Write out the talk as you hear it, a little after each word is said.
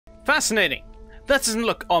Fascinating. That doesn't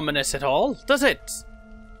look ominous at all, does it?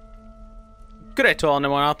 Great to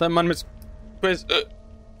anyone out there, my name is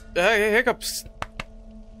Hiccups.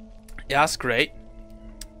 Yeah, that's great.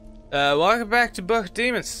 Welcome back to Book of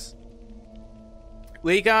Demons.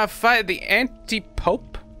 We gotta fight the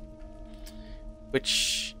anti-pope,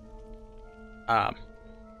 which hello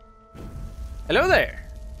there.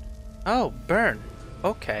 Oh, burn.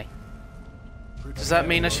 Okay. Does that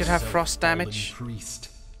mean I should have frost damage? Priest,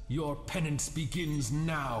 your penance begins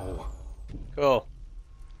now. Cool.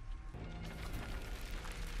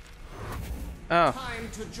 Oh. Time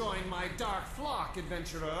to join my dark flock,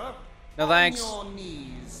 adventurer. No thanks. On your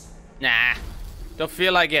knees. Nah. Don't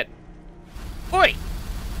feel like it. Oi!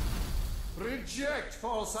 Reject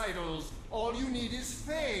false idols. All you need is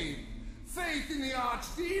faith. Faith in the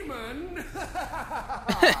archdemon.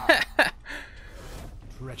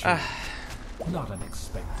 Treachery. Not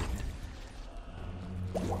unexpected.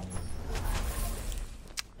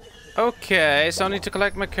 Okay, so I need to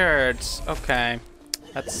collect my cards. Okay.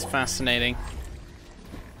 That's fascinating.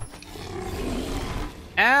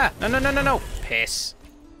 Ah! No, no, no, no, no! Piss.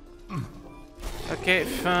 Okay,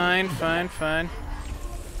 fine, fine, fine.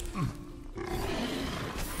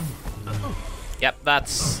 Yep,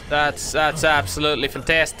 that's absolutely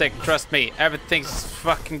fantastic. Trust me, everything's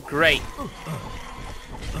fucking great.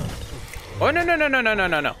 Oh no no no no no no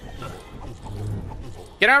no no!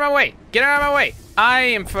 Get out of my way! Get out of my way! I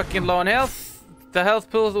am fucking low on health. The health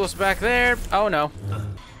pool was back there. Oh no!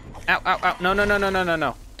 Ow ow ow! No no no no no no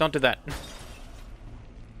no! Don't do that.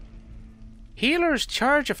 Healer's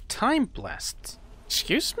charge of time blast.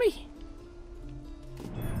 Excuse me?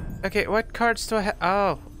 Okay, what cards do I have?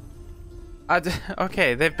 Oh.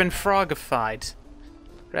 Okay, they've been frogified.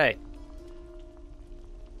 Great.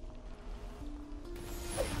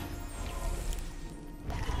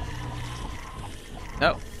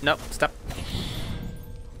 No, no, stop.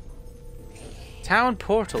 Town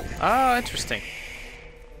portal. Oh, interesting.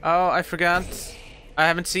 Oh, I forgot. I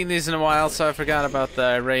haven't seen these in a while, so I forgot about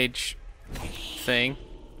the rage thing.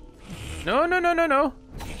 No, no, no, no, no.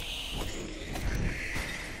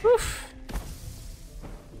 Oof.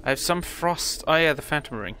 I have some frost. Oh yeah, the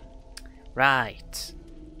phantom ring. Right.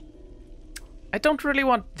 I don't really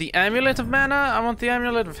want the amulet of mana. I want the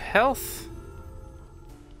amulet of health.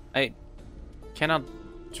 I cannot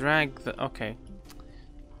drag the... Okay.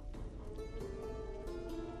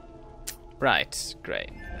 Right. Great.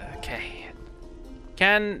 Okay.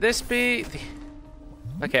 Can this be... The...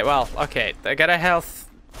 Okay, well, okay. I got a health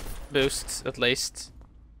boost, at least.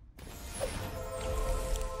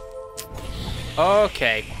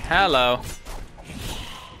 Okay. Hello.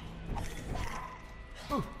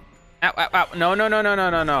 Ow, ow, ow. No, no, no, no, no,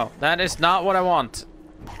 no, no. That is not what I want.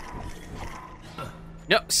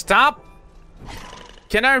 No, stop!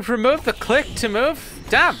 Can I remove the click to move?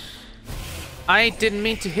 Damn! I didn't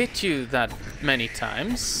mean to hit you that many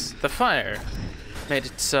times. The fire made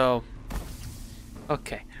it so...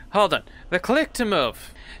 Okay, hold on. The click to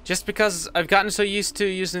move. Just because I've gotten so used to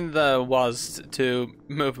using the WASD to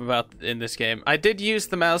move about in this game. I did use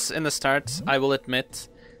the mouse in the start, I will admit.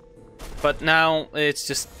 But now it's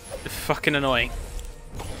just fucking annoying.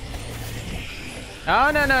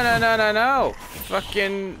 Oh, no, no, no, no, no, no!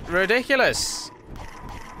 Fucking ridiculous.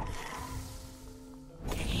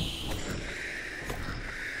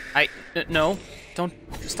 No, don't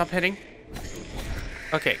stop hitting.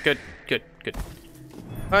 Okay, good, good, good.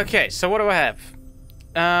 Okay, so what do I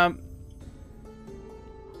have?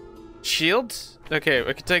 Shield? Okay,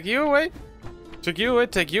 I can take you away. Take you away,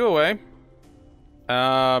 take you away.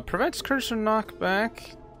 Prevents cursor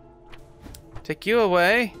knockback. Take you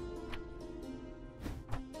away.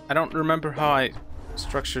 I don't remember how I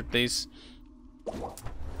structured these.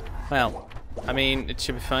 Well, I mean, it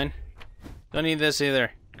should be fine. Don't need this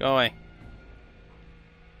either. Go away.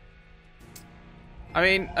 I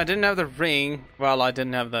mean, I didn't have the ring. Well, I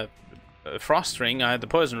didn't have the frost ring. I had the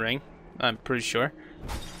poison ring. I'm pretty sure.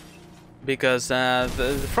 Because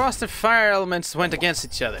the frost and fire elements went against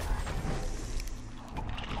each other.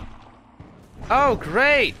 Oh,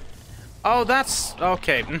 great! Oh, that's...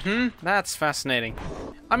 Okay, that's fascinating.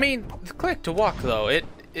 I mean, the click to walk, though, it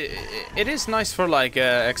is nice for, like,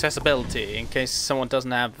 accessibility, in case someone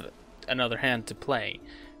doesn't have another hand to play.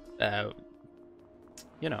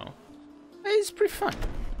 You know, it's pretty fun.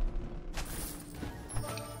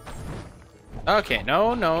 Okay,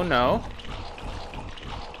 no, no, no.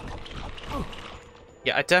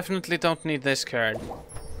 Yeah, I definitely don't need this card.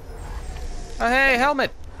 Oh, hey,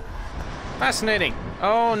 helmet! Fascinating.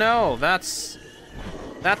 Oh, no, that's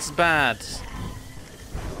bad.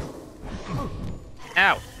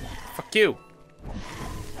 Ow. Fuck you.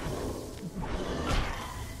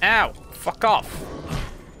 Fuck off.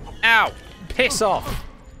 Ow. Piss off.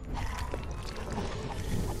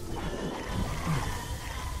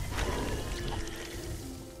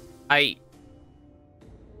 I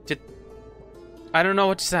don't know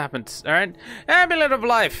what just happened, alright? Amulet of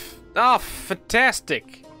Life! Oh,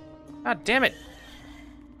 fantastic! God damn it.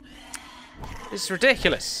 This is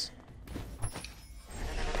ridiculous.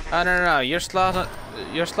 Oh, no. You're slot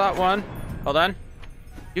one. Hold on.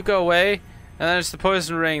 You go away. And then there's the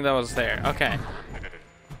poison ring that was there. Okay.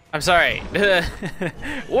 I'm sorry.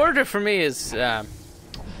 Order for me is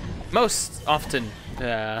most often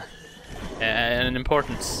an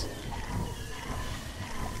importance.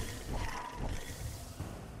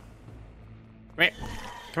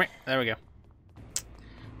 Come here. There we go.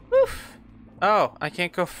 Woof. Oh, I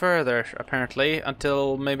can't go further, apparently,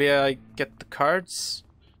 until maybe I get the cards.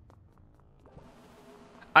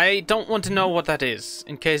 I don't want to know what that is,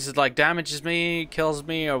 in case it, like, damages me, kills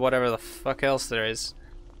me, or whatever the fuck else there is.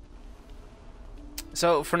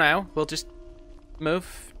 So, for now, we'll just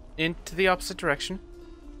move into the opposite direction.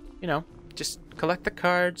 You know, just collect the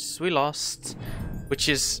cards we lost, which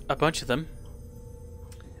is a bunch of them.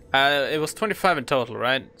 It was 25 in total,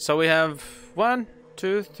 right? So we have 1,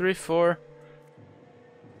 2, 3, 4,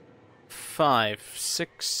 5,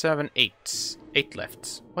 6, 7, 8. 8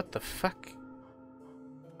 left. What the fuck?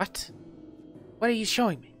 What? What are you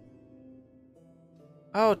showing me?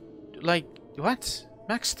 Oh, like, what?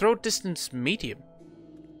 Max throw distance medium.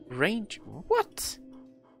 Range? What?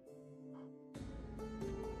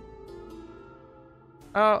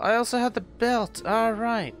 Oh, I also have the belt.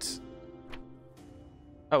 Alright.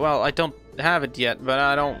 Oh, well, I don't have it yet, but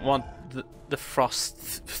I don't want the frost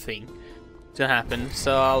thing to happen,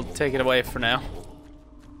 so I'll take it away for now.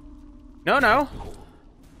 No.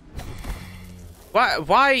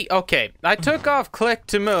 Why? Okay, I took off click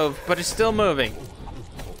to move, but it's still moving.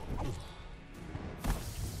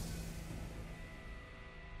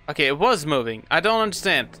 Okay, it was moving. I don't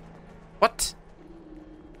understand. What?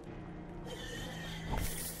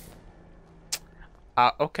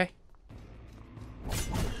 Okay.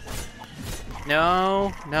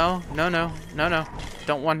 No.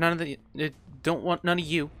 Don't want none of the. Don't want none of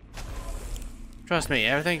you. Trust me,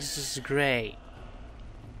 everything's just great.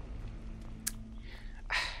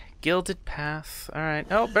 Gilded path. All right.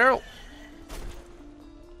 Oh, barrel.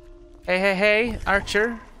 Hey,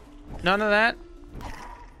 archer. None of that.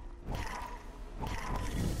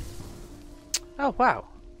 Oh wow!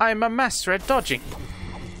 I'm a master at dodging.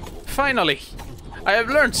 Finally, I have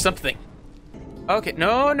learned something. Okay,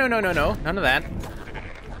 no, none of that.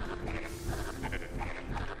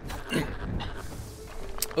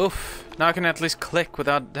 Oof, now I can at least click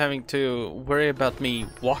without having to worry about me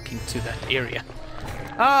walking to that area.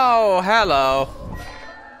 Oh, hello.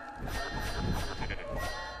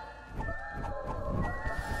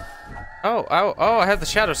 Oh, I have the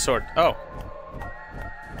shadow sword. Oh.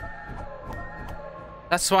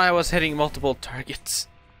 That's why I was hitting multiple targets.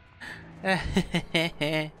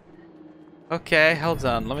 Okay, hold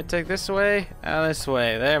on. Let me take this way and this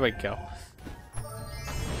way. There we go.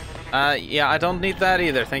 Yeah, I don't need that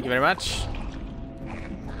either. Thank you very much.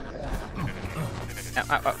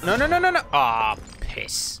 No. Aw,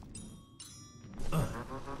 piss.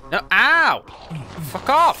 No, ow! Fuck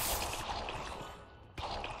off!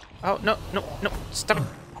 Oh, no. Stop it.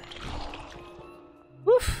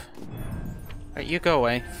 Woof. Alright, you go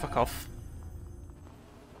away. Fuck off.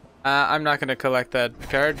 I'm not gonna collect that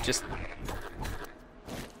card, just...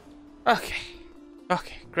 Okay,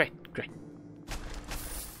 great.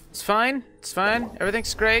 It's fine,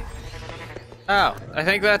 everything's great. Oh, I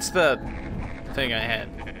think that's the thing I had.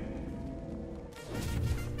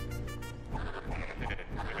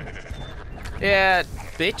 Yeah,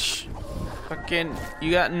 bitch. Fucking,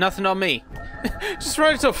 you got nothing on me. Just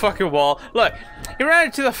run into a fucking wall. Look, he ran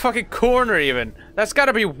into the fucking corner even. That's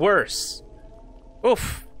gotta be worse.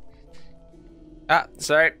 Oof. Ah,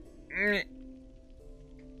 sorry.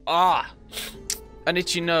 Ah. An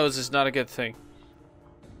itchy nose is not a good thing.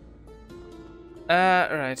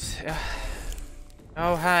 Right.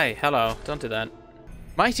 Oh, hi. Hello. Don't do that.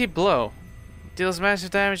 Mighty Blow. Deals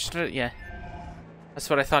massive damage to... Yeah. That's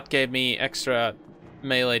what I thought gave me extra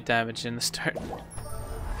melee damage in the start.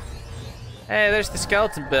 Hey, there's the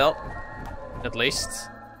skeleton belt. At least.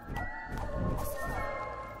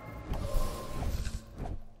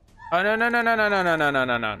 Oh,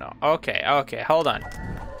 no. Okay, hold on.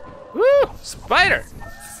 Woo! Spider!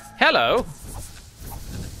 Hello!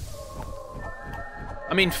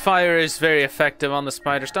 I mean, fire is very effective on the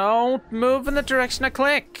spiders. Don't move in the direction I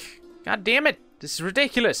click. God damn it. This is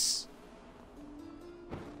ridiculous.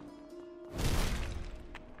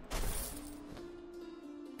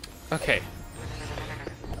 Okay.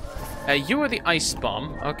 You are the ice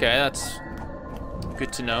bomb. Okay, that's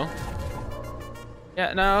good to know.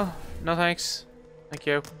 Yeah, no thanks. Thank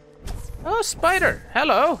you. Oh, spider.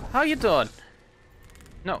 Hello. How you doing?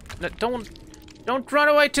 No, don't run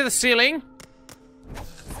away to the ceiling.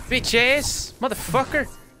 Bitches, motherfucker.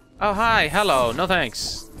 Oh, hi. Hello. No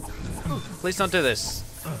thanks. Please don't do this.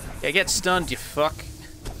 Yeah, get stunned, you fuck.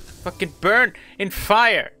 Fucking burn in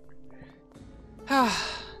fire.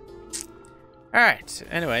 Alright,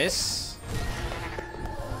 anyways.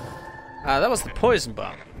 That was the poison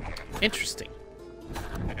bomb. Interesting.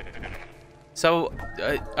 So,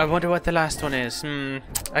 I wonder what the last one is.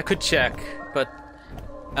 I could check, but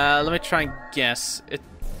let me try and guess.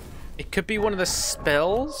 It could be one of the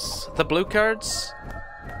spells? The blue cards?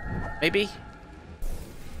 Maybe?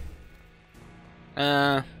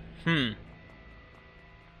 Oh!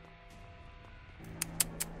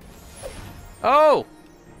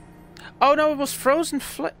 Oh no, it was frozen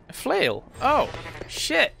flail. Oh,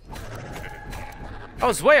 shit. I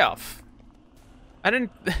was way off. I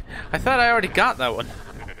thought I already got that one.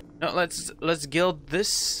 No, let's gild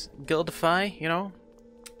this. Gildify, you know?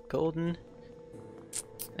 Golden.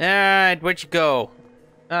 Alright, where'd you go?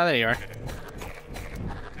 Ah, there you are.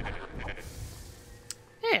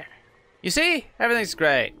 Here. You see? Everything's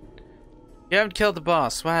great. You haven't killed the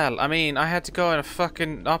boss. Well, I mean, I had to go in a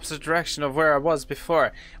fucking opposite direction of where I was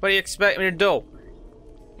before. What do you expect me to do?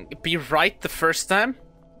 Be right the first time?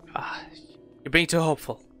 You're being too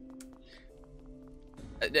hopeful.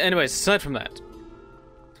 Anyways, aside from that.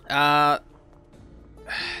 I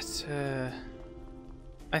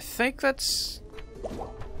think that's...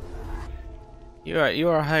 You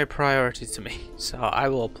are a high priority to me, so I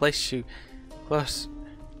will place you close.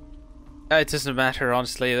 It doesn't matter,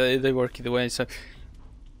 honestly. They work either way. So,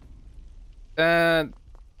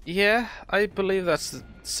 yeah, I believe that's the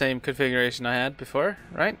same configuration I had before,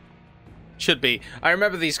 right? Should be. I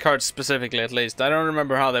remember these cards specifically, at least. I don't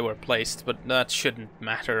remember how they were placed, but that shouldn't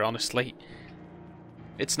matter, honestly.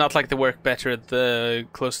 It's not like they work better the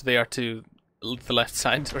closer they are to the left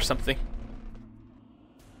side or something.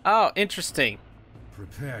 Oh, interesting.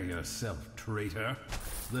 Prepare yourself, traitor.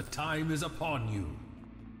 The time is upon you.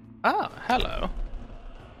 Oh, hello.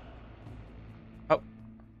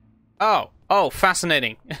 Oh,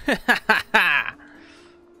 fascinating.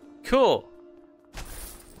 Cool.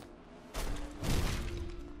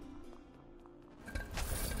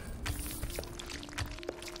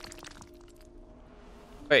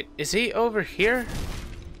 Wait, is he over here?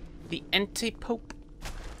 The anti-pope?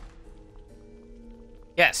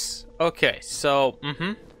 Yes. Okay, so,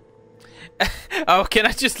 Oh, can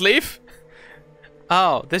I just leave?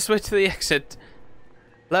 Oh, this way to the exit.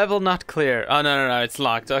 Level not clear. Oh, no, it's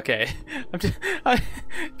locked. Okay.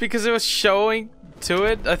 Because it was showing to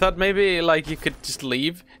it, I thought maybe, like, you could just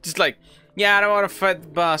leave. Just like, yeah, I don't want to fight the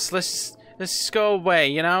boss. Let's just go away,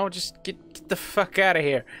 you know? Just get the fuck out of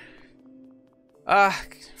here.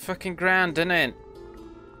 Fucking grand, isn't it?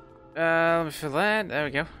 Let me fill that. There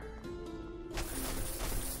we go.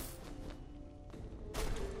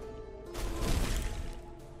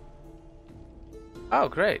 Oh,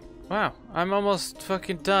 great. Wow, I'm almost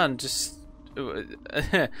fucking done. Just...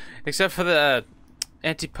 except for the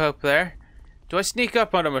anti-pope there. Do I sneak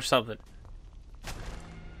up on him or something?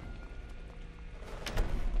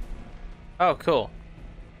 Oh, cool.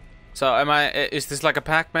 So, is this like a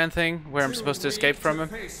Pac-Man thing where I'm supposed to escape from him?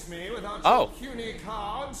 Oh.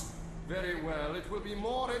 Cards? Very well, it will be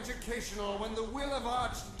more educational when the will of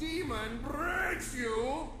Archdemon breaks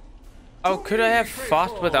you. Oh, could I have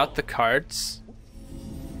fought without the cards?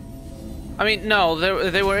 I mean, no,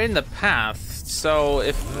 they were in the path, so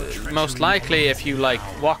if most likely if you like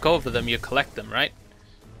walk over them, you collect them, right?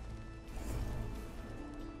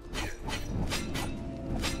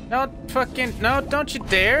 No, fucking, no, don't you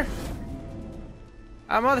dare!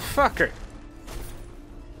 Ah, motherfucker!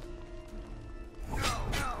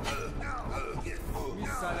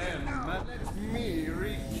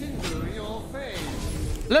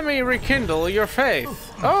 Let me rekindle your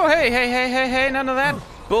faith. Oh, hey, none of that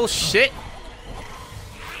bullshit.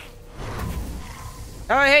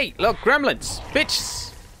 Oh, hey, look, gremlins,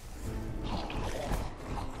 bitches.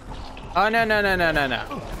 Oh, no. No.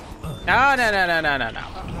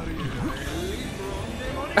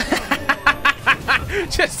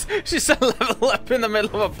 Just a level up in the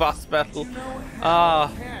middle of a boss battle.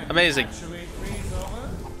 Ah, amazing.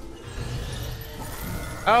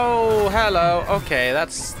 Oh, hello. Okay,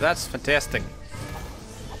 that's fantastic.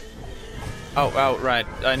 Oh, right.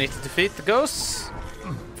 I need to defeat the ghosts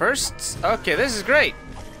first. Okay, this is great.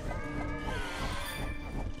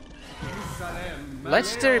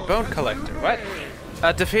 Legendary bone collector. What?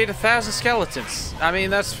 Defeat 1,000 skeletons. I mean,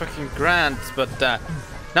 that's fucking grand, but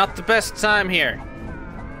not the best time here.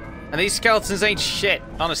 And these skeletons ain't shit,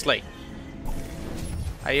 honestly.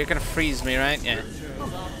 Oh, you're gonna freeze me, right? Yeah.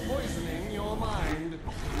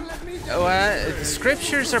 Oh, the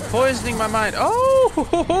scriptures are poisoning my mind.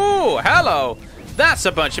 Oh, hello. That's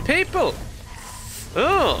a bunch of people.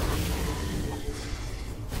 Oh.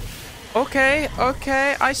 Okay.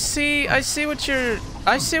 I see what your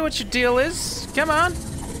deal is. Come on.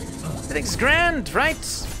 Everything's grand,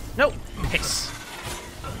 right? Nope. Piss.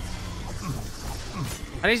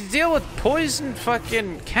 I need to deal with poison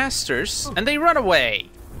fucking casters, and they run away.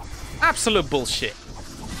 Absolute bullshit.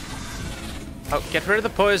 Oh, get rid of the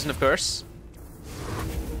poison, of course.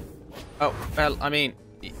 Oh, well, I mean,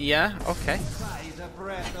 yeah, okay.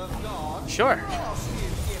 Sure.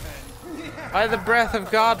 By the breath of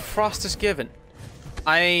God, frost is given.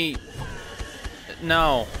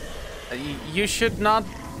 No. You should not...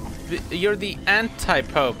 You're the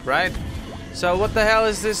anti-pope, right? So what the hell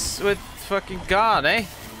is this with fucking God, eh?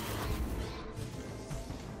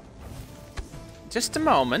 Just a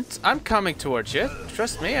moment. I'm coming towards you.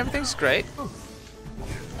 Trust me, everything's great.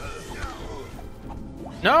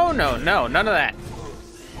 No, none of that.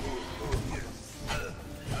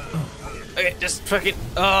 Okay, just fucking...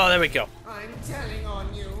 Oh, there we go. I'm telling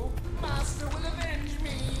on you. Master will avenge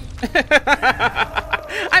me.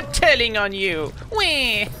 I'm telling on you.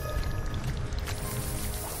 Wee.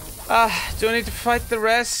 Do I need to fight the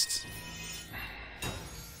rest?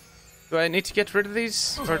 Do I need to get rid of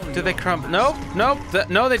these? Or do they crumble? Nope.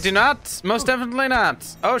 No, they do not. Most definitely not.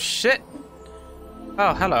 Oh, shit.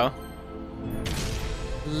 Oh, hello.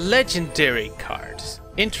 Legendary card.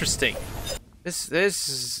 Interesting. This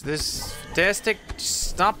is fantastic.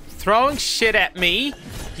 Stop throwing shit at me,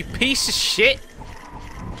 you piece of shit.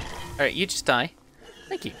 Alright, you just die.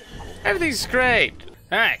 Thank you. Everything's great.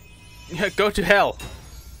 Alright. Go to hell.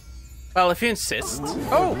 Well, if you insist.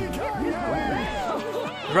 Oh!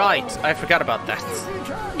 Right, I forgot about that.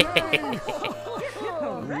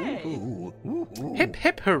 Hip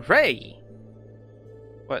hip hooray!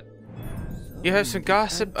 What? You have some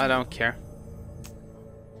gossip? I don't care.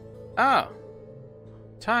 Oh.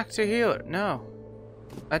 Talk to healer. No.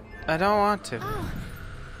 I don't want to. Oh,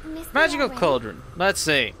 Magical cauldron. Let's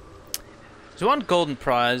see. There's 1 golden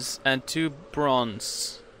prize and 2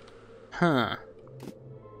 bronze. Huh.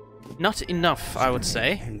 Not enough, I would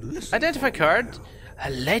say. Identify card.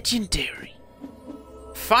 A legendary.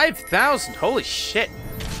 5,000. Holy shit.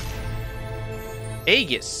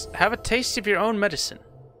 Aegis. Have a taste of your own medicine.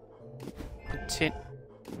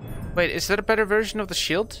 Wait, is that a better version of the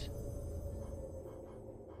shield?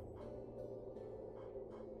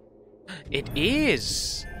 It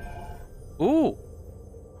is. Ooh.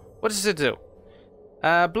 What does it do?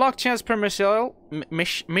 Block chance per missile.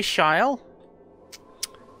 Missile.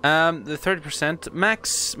 The 30%.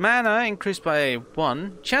 Max mana increased by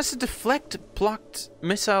 1. Chance to deflect blocked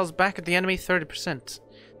missiles back at the enemy 30%.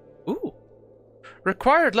 Ooh.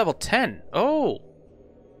 Required level 10. Oh.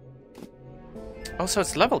 Oh, so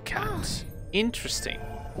it's level capped. Interesting.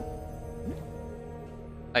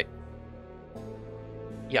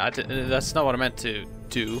 Yeah, that's not what I meant to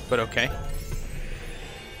do, but okay.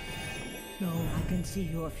 No, I can see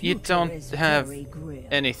your future You don't is have very grim.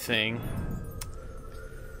 anything.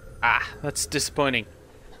 Ah, that's disappointing.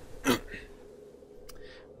 I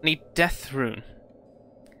need death rune.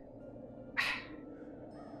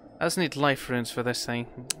 I just need life runes for this thing.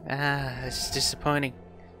 Ah, it's disappointing.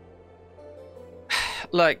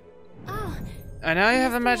 Like, Oh, I know you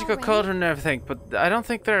have the Mr. magical Owen. cauldron and everything, but I don't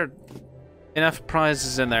think there are enough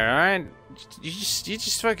prizes in there, alright? You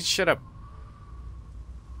just fucking shut up.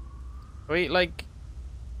 Wait, like...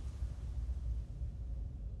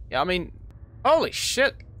 Yeah, I mean... Holy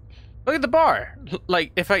shit! Look at the bar!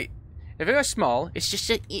 Like, if I go small, it's just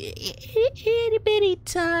a itty bitty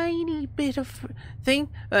tiny bit of thing,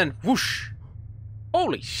 and then whoosh!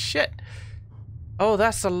 Holy shit! Oh,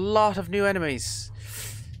 that's a lot of new enemies.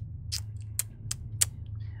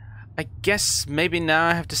 I guess maybe now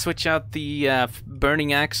I have to switch out the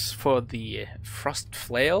burning axe for the frost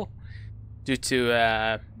flail, due to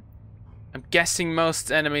I'm guessing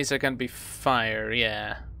most enemies are gonna be fire.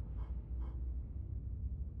 Yeah,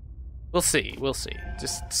 we'll see. We'll see.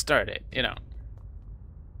 Just start it, you know.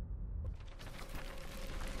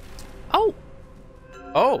 Oh.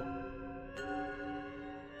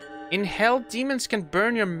 In hell, demons can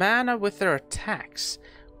burn your mana with their attacks.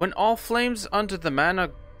 When all flames under the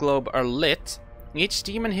mana globe are lit, each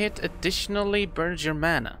demon hit additionally burns your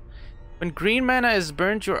mana. When green mana is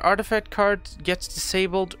burned, your artifact card gets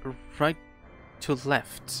disabled right to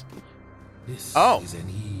left. This Oh. is an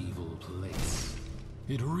evil place.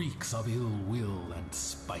 It reeks of ill will and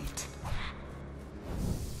spite.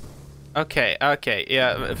 Okay, okay,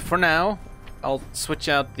 yeah, for now, I'll switch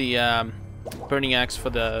out the burning axe for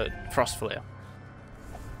the frost flail.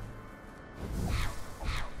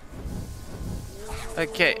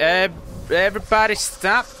 Okay, everybody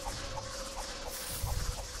stop.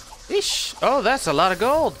 Ish. Oh, that's a lot of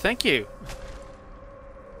gold, thank you.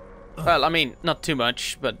 Well, I mean, not too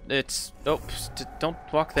much, but it's... Oh, don't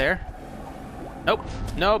walk there. Nope,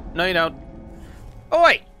 nope, no you don't.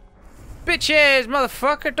 Oi! Bitches,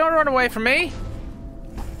 motherfucker, don't run away from me!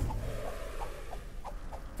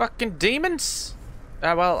 Fucking demons?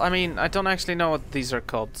 Well, I mean, I don't actually know what these are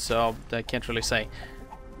called, so I can't really say.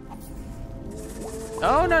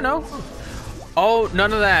 Oh, no, no. Oh,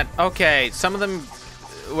 none of that. Okay, some of them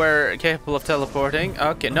were capable of teleporting.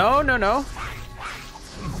 Okay, no, no, no.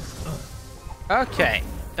 Okay,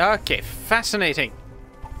 okay, fascinating.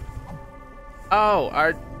 Oh,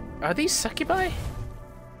 are these succubi?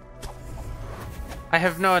 I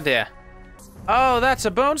have no idea. Oh, that's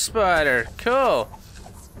a bone spider. Cool.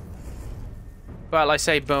 Well, I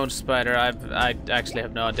say bone spider. I actually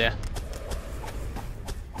have no idea.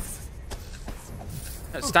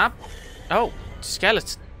 Stop. Oh,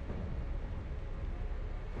 skeleton.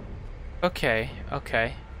 Okay,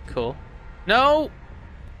 okay, cool. No.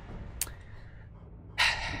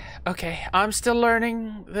 Okay, I'm still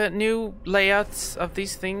learning the new layouts of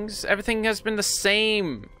these things. Everything has been the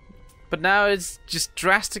same, but now it's just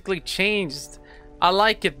drastically changed. I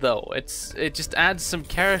like it though. It just adds some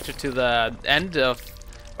character to the end of,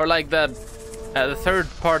 or like the third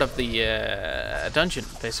part of the dungeon,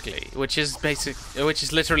 basically, which is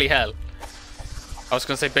literally hell. I was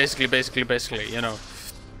gonna say basically, you know.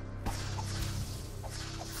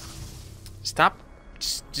 Stop.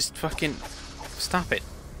 Just fucking stop it.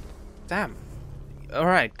 Damn.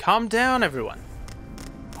 Alright, calm down, everyone.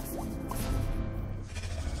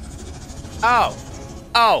 Oh.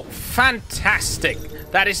 Oh, fantastic.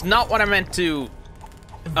 That is not what I meant to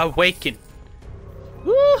awaken.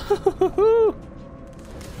 Woo-hoo-hoo-hoo.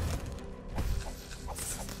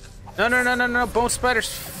 No, no, no, no, no, bone spiders.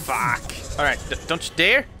 Fuck. Alright, don't you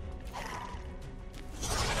dare.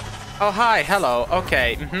 Oh, hi, hello.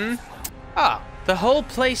 Okay, Ah, the whole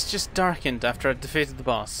place just darkened after I defeated the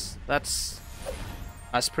boss. That's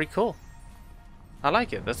pretty cool. I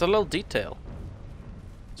like it. That's a little detail.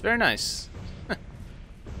 It's very nice.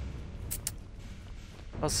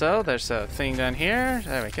 Also, there's a thing down here.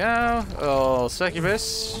 There we go. Oh,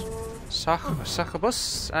 succubus.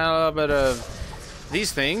 Succubus. And a little bit of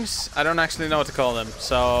these things. I don't actually know what to call them.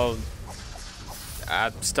 So,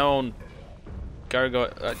 stone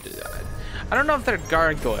gargoyle. I don't know if they're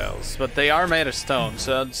gargoyles, but they are made of stone.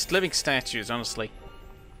 So, just living statues, honestly.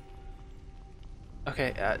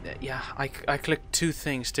 Okay, yeah, I clicked 2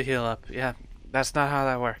 things to heal up. Yeah, that's not how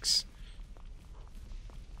that works.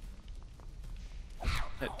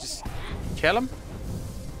 Just kill him?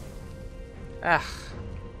 Ah.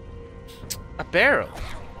 A barrel?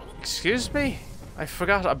 Excuse me? I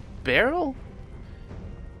forgot a barrel?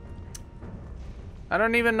 I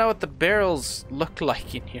don't even know what the barrels look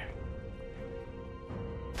like in here.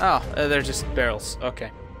 Oh, they're just barrels.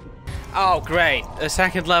 Okay. Oh, great. The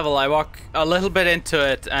second level, I walk a little bit into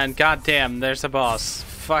it, and goddamn, there's a boss.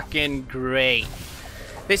 Fucking great.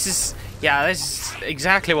 This is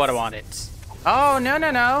exactly what I wanted. Oh, no,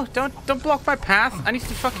 no, no. Don't block my path. I need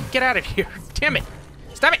to fucking get out of here. Damn it.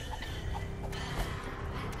 Stop it.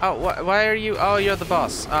 Oh, why are you? Oh, you're the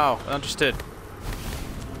boss. Oh, understood.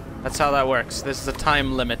 That's how that works. This is a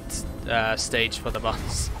time limit stage for the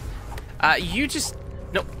boss. You just...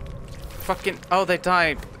 No. Fucking... Oh, they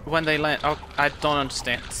die when they land. Oh, I don't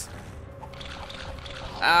understand.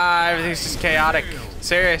 Everything's just chaotic.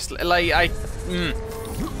 Seriously, like,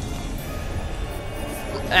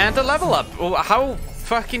 And the level up. Oh, how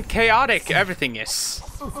fucking chaotic everything is.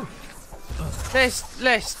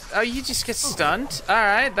 Oh, you just get stunned.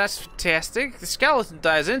 Alright, that's fantastic. The skeleton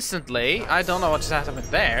dies instantly. I don't know what's happened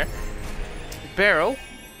there. Barrel.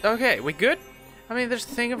 Okay, we good? I mean, there's a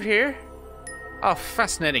thing over here. Oh,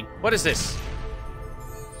 fascinating. What is this?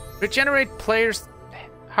 Regenerate players'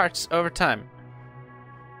 hearts over time.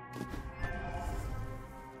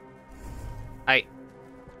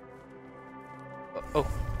 Oh,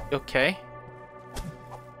 okay.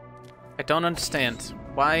 I don't understand.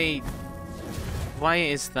 Why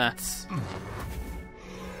is that?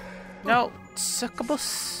 No,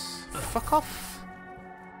 succubus. Fuck off.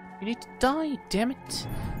 You need to die, damn it.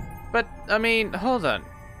 But, I mean, hold on.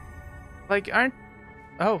 Like, aren't...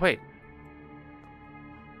 Oh, wait.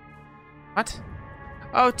 What?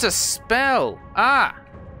 Oh, it's a spell. Ah.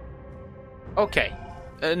 Okay.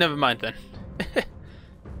 Never mind then.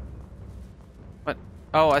 What?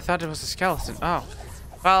 Oh, I thought it was a skeleton. Oh.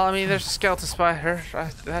 Well, I mean, there's a skeleton spider.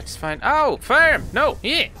 That's fine. Oh, fire him! No,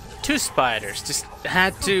 yeah. 2 spiders just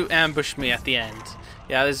had to ambush me at the end.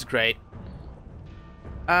 Yeah, this is great.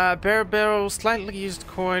 Barrel, slightly used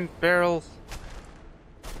coin, barrel.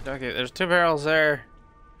 Okay, there's 2 barrels there.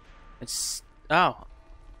 It's... Oh.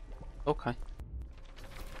 Okay.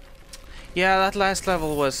 Yeah, that last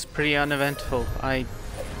level was pretty uneventful. I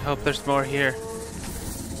hope there's more here.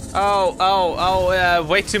 Oh,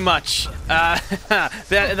 way too much.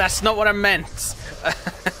 That's not what I meant.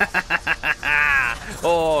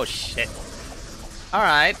 Oh, shit.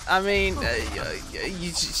 Alright, I mean,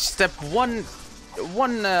 you step one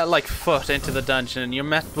like foot into the dungeon and you're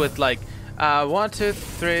met with like 1, 2,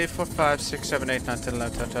 3, 4, 5, 6, 7, 8, 9, 10,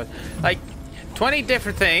 11, 12, 12, like 20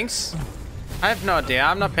 different things. I have no idea.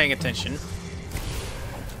 I'm not paying attention.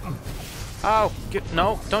 Oh,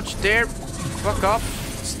 no! Don't you dare! Fuck off!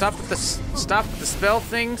 Stop with the spell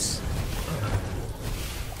things.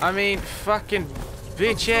 I mean, fucking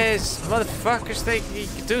bitches, motherfuckers! They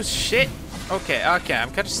do shit. Okay, I'm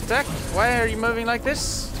kind of stuck. Why are you moving like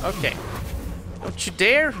this? Okay. Don't you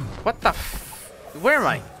dare! What the? Where am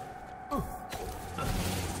I?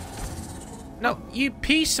 No, you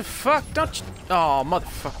piece of fuck! Don't you? Oh,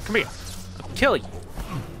 motherfucker! Come here. I'll kill you.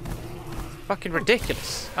 Fucking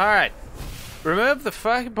ridiculous. Alright. Remove the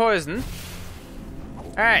fucking poison.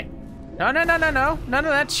 Alright. No. None of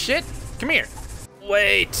that shit. Come here.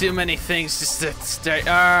 Way too many things to stay.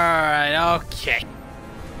 Alright, okay.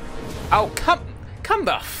 Oh, come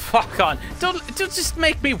the fuck on. Don't just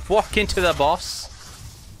make me walk into the boss.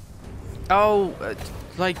 Oh,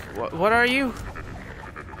 like, what are you?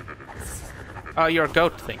 Oh, you're a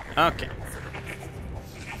goat thing. Okay.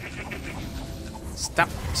 Stop.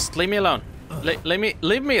 Just leave me alone. Leave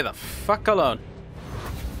me the fuck alone.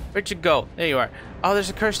 Where'd you go? There you are. Oh, there's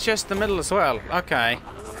a cursed chest in the middle as well. Okay.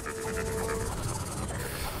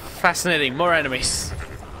 Fascinating. More enemies.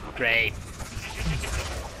 Great.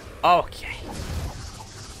 Okay.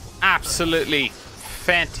 Absolutely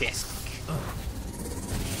fantastic.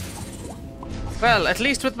 Well, at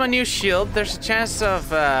least with my new shield, there's a chance of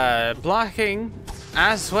blocking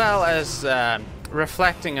as well as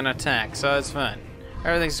reflecting an attack, so it's fun.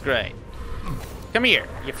 Everything's great. Come here,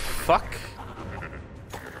 you fuck.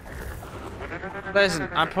 Listen,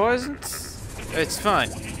 I'm poisoned. It's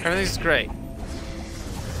fine. Everything's great.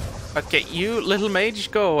 Okay, you little mage,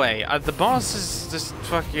 go away. The boss is just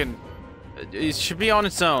fucking... It should be on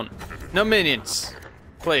its own. No minions.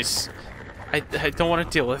 Please. I don't want to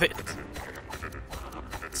deal with it.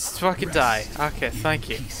 Just fucking die. Okay, thank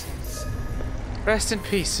you. Rest in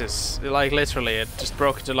pieces. Like, literally, it just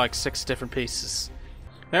broke into like 6 different pieces.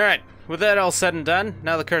 Alright, with that all said and done,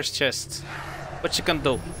 now the cursed chest. What you gonna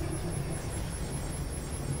do?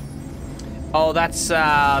 Oh, that's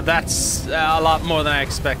a lot more than I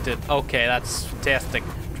expected. Okay, that's fantastic.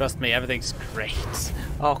 Trust me, everything's great.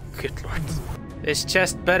 Oh, good lord. This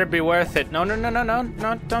chest better be worth it. No,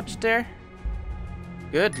 don't you dare.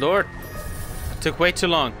 Good lord. It took way too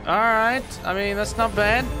long. Alright, I mean, that's not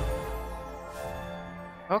bad.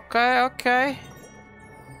 Okay.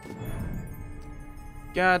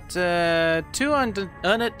 Got 2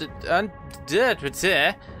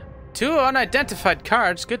 unidentified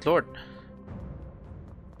cards. Good lord.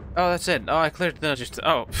 Oh, that's it. Oh, I cleared the just.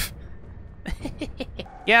 Oh.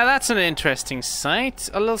 Yeah, that's an interesting sight.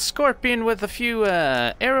 A little scorpion with a few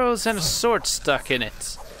arrows and a sword stuck in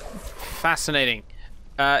it. Fascinating.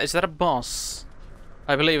 Is that a boss?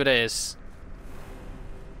 I believe it is.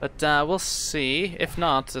 But we'll see. If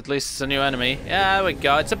not, at least it's a new enemy. Yeah, there we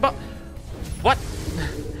go. It's a boss. What?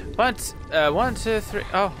 What? 1, 2, 3.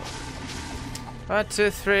 Oh. 1, 2,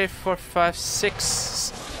 3, 4, 5,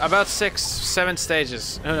 6. About 6, 7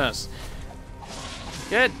 stages. Who knows?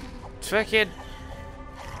 Good. Fucking.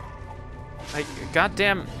 Like,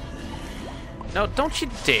 goddamn. No, don't you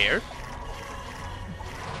dare.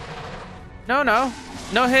 No.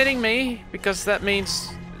 No hitting me, because that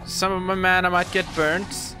means some of my mana might get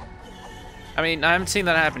burnt. I mean, I haven't seen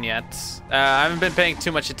that happen yet. I haven't been paying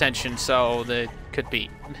too much attention, so it could be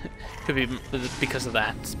because of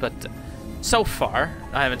that. But so far,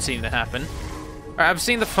 I haven't seen that happen. I've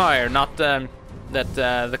seen the fire, not that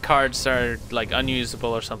the cards are like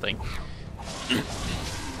unusable or something.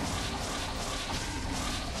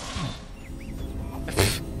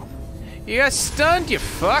 You got stunned, you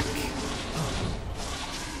fuck!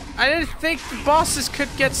 I didn't think the bosses could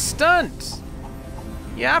get stunned.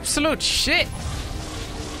 You absolute shit.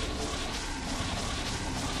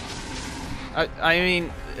 I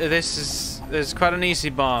mean, this is quite an easy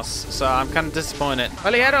boss, so I'm kind of disappointed.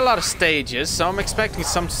 Well, he had a lot of stages, so I'm expecting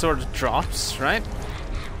some sort of drops, right?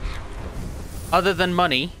 Other than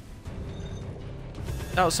money.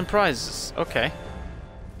 Oh, some prizes. Okay.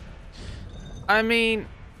 I mean,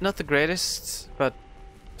 not the greatest, but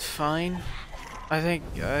fine. I think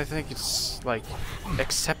it's like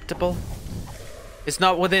acceptable. It's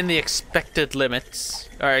not within the expected limits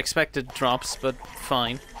or expected drops, but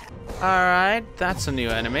fine. Alright, that's a new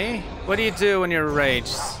enemy. What do you do when you're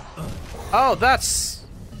raged? Oh, that's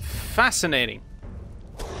fascinating.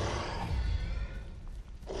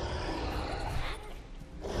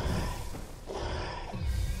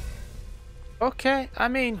 Okay, I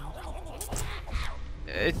mean,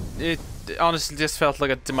 it honestly just felt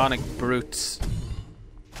like a demonic brute.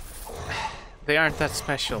 They aren't that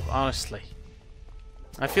special, honestly.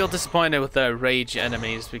 I feel disappointed with the rage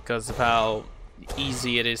enemies because of how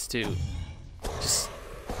easy it is to just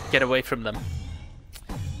get away from them.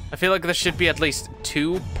 I feel like there should be at least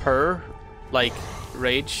 2 per, like,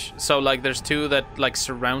 rage. So, like, there's 2 that, like,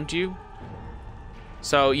 surround you.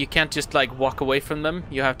 So you can't just, like, walk away from them.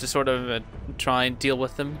 You have to sort of try and deal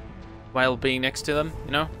with them while being next to them,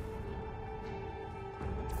 you know?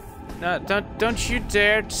 No, don't you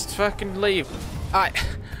dare just fucking leave.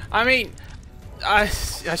 I mean, I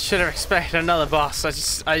should have expected another boss.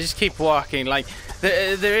 I just keep walking. Like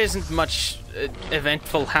there isn't much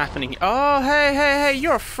eventful happening. Oh, hey,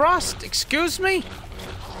 you're Frost. Excuse me.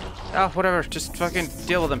 Oh, whatever. Just fucking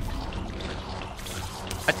deal with him.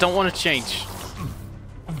 I don't want to change.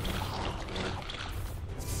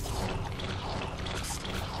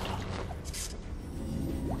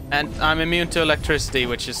 And I'm immune to electricity,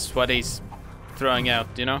 which is what he's throwing out,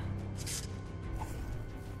 you know?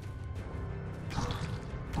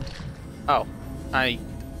 Oh,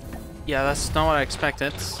 yeah, that's not what I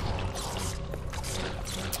expected.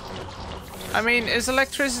 I mean, is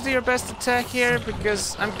electricity your best attack here?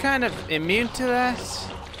 Because I'm kind of immune to that.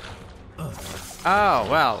 Oh,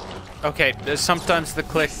 well. Okay, sometimes the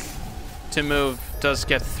click to move does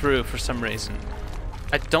get through for some reason.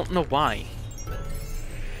 I don't know why.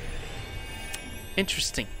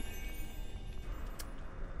 Interesting.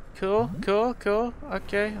 Cool.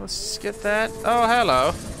 Okay, let's get that. Oh,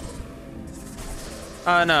 hello.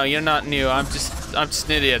 Oh no, you're not new. I'm just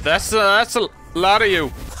an idiot. That's a lot of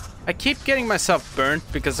you. I keep getting myself burnt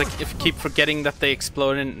because I keep forgetting that they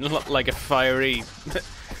explode in like a fiery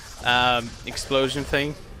explosion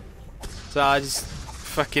thing. So I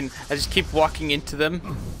just keep walking into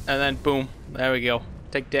them, and then boom, there we go.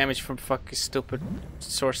 Take damage from fucking stupid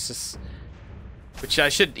sources, which I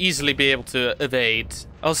should easily be able to evade.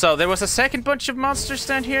 Also, there was a second bunch of monsters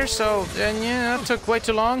down here, so yeah, that took way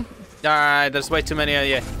too long. Alright, there's way too many of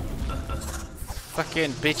you.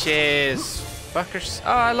 Fucking bitches. Fuckers. Oh,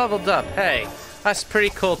 I leveled up. Hey, that's pretty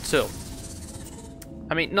cool too.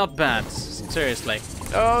 I mean, not bad. Seriously.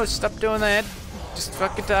 Oh, stop doing that. Just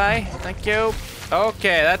fucking die. Thank you.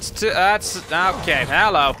 Okay, that's okay.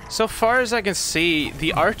 Hello. So far as I can see,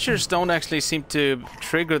 the archers don't actually seem to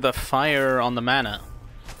trigger the fire on the mana.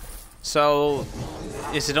 So,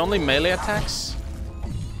 is it only melee attacks?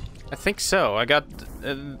 I think so.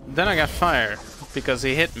 Then I got fire because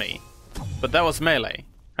he hit me, but that was melee,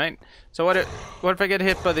 right? So what if I get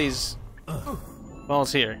hit by these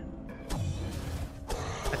balls here?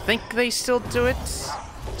 I think they still do it.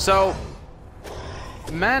 So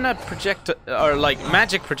mana or like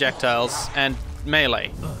magic projectiles and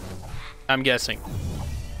melee, I'm guessing.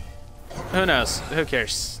 Who knows? Who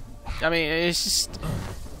cares? I mean,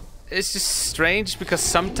 it's just strange because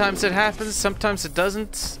sometimes it happens, sometimes it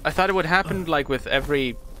doesn't. I thought it would happen like with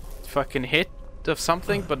every fucking hit of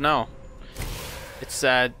something, but no. It's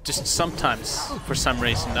just sometimes for some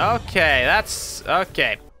reason. Okay, that's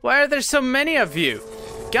okay. Why are there so many of you?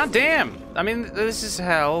 God damn. I mean, this is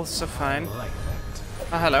hell, so fine.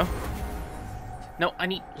 Oh, hello. No, I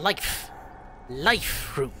need life. Life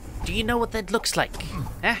fruit. Do you know what that looks like?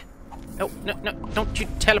 Huh? No, don't you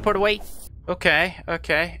teleport away.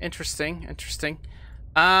 Okay, interesting.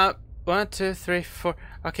 1, 2, 3, 4.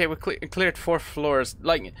 Okay, we cleared 4 floors.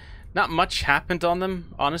 Like, not much happened on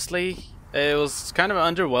them, honestly. It was kind of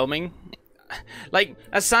underwhelming. Like,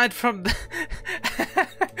 aside from the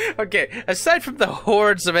aside from the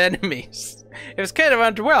hordes of enemies, it was kind of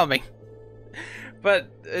underwhelming. But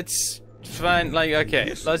it's fine. Like,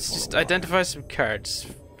 okay, let's just identify some cards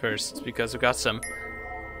first because we got some.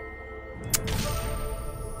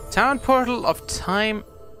 Town portal of time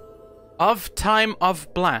of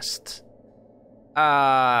blast.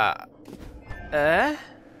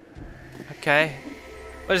 Okay.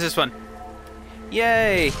 What is this one?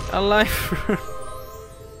 Yay! A life rune.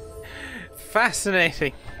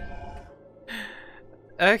 Fascinating.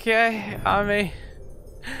 Okay, I mean,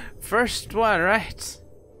 first one, right?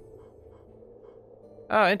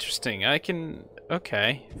 Oh, interesting. I can.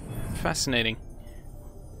 Okay, fascinating.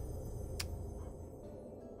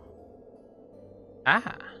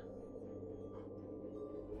 Ah.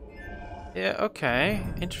 Yeah, okay.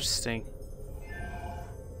 Interesting.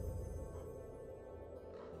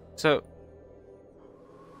 So.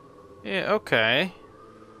 Yeah, okay.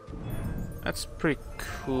 That's pretty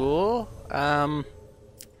cool.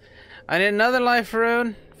 I need another life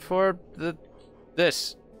rune for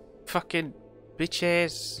this fucking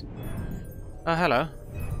bitches. Oh, hello.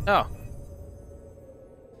 Oh.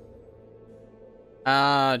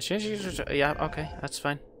 Yeah, okay, that's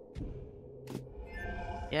fine.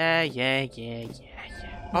 Yeah.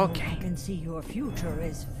 Okay. I can see your future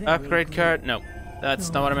is very Upgrade grim. card? No,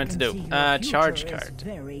 that's not what I meant to do. Charge card.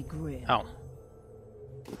 Very grim. Oh.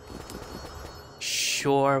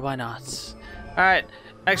 Sure, why not? Alright,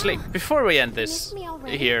 actually, before we end this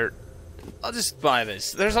here, I'll just buy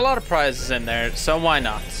this. There's a lot of prizes in there, so why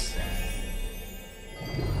not?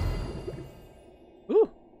 Ooh.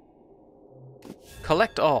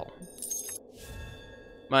 Collect all.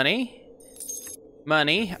 Money?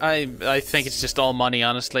 Money? I think it's just all money,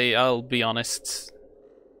 honestly. I'll be honest.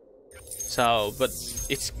 So, but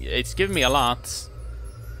it's giving me a lot.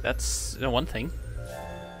 That's one thing.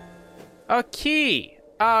 A key.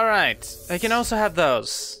 All right. I can also have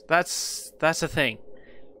those. That's a thing.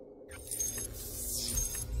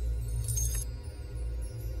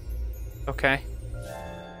 Okay.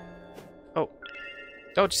 Oh.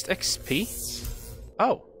 Oh, just XP?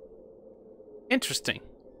 Oh. Interesting.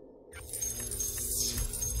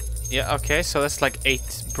 Yeah, okay, so that's like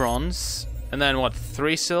 8 bronze. And then what,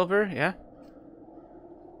 3 silver? Yeah.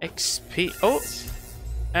 XP. Oh!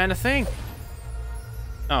 And a thing.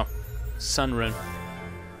 Oh. Sun rune.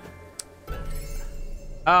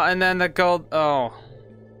 Oh, and then the gold. Oh.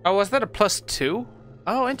 Oh, was that a +2?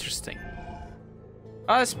 Oh, interesting.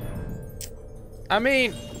 Oh, that's... I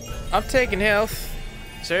mean, I'm taking health.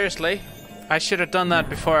 Seriously. I should have done that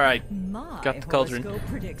before I got the cauldron. horoscope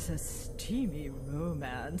predicts a steamy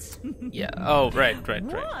romance. Yeah. Oh, right.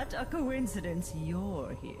 What a coincidence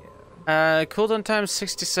you're here. Cooldown time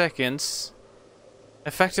 60 seconds.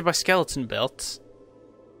 Affected by skeleton belt.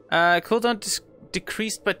 Cooldown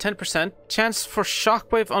decreased by 10%. Chance for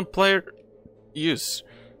shockwave on player use.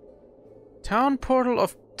 Town portal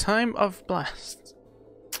of time of blast.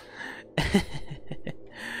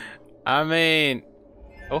 I mean,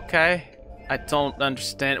 okay. I don't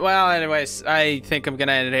understand. Well, anyways, I think I'm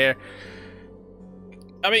gonna end it here.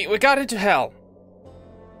 I mean, we got into hell.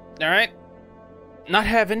 Alright? Not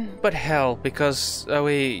heaven, but hell, because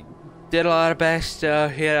we did a lot of bad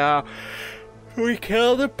stuff, you know. We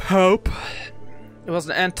killed the Pope. It was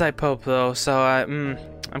an anti-Pope, though, so I'm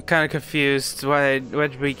kind of confused. Why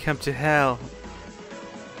did we come to hell?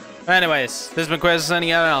 Anyways, this has been Quazzar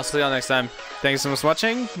signing out, and I'll see you all next time. Thanks so much for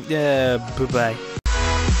watching. Yeah, bye-bye.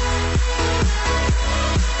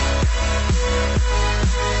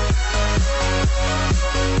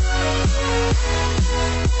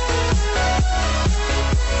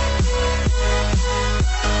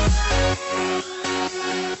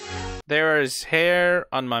 There is hair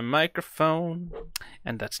on my microphone,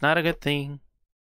 and that's not a good thing.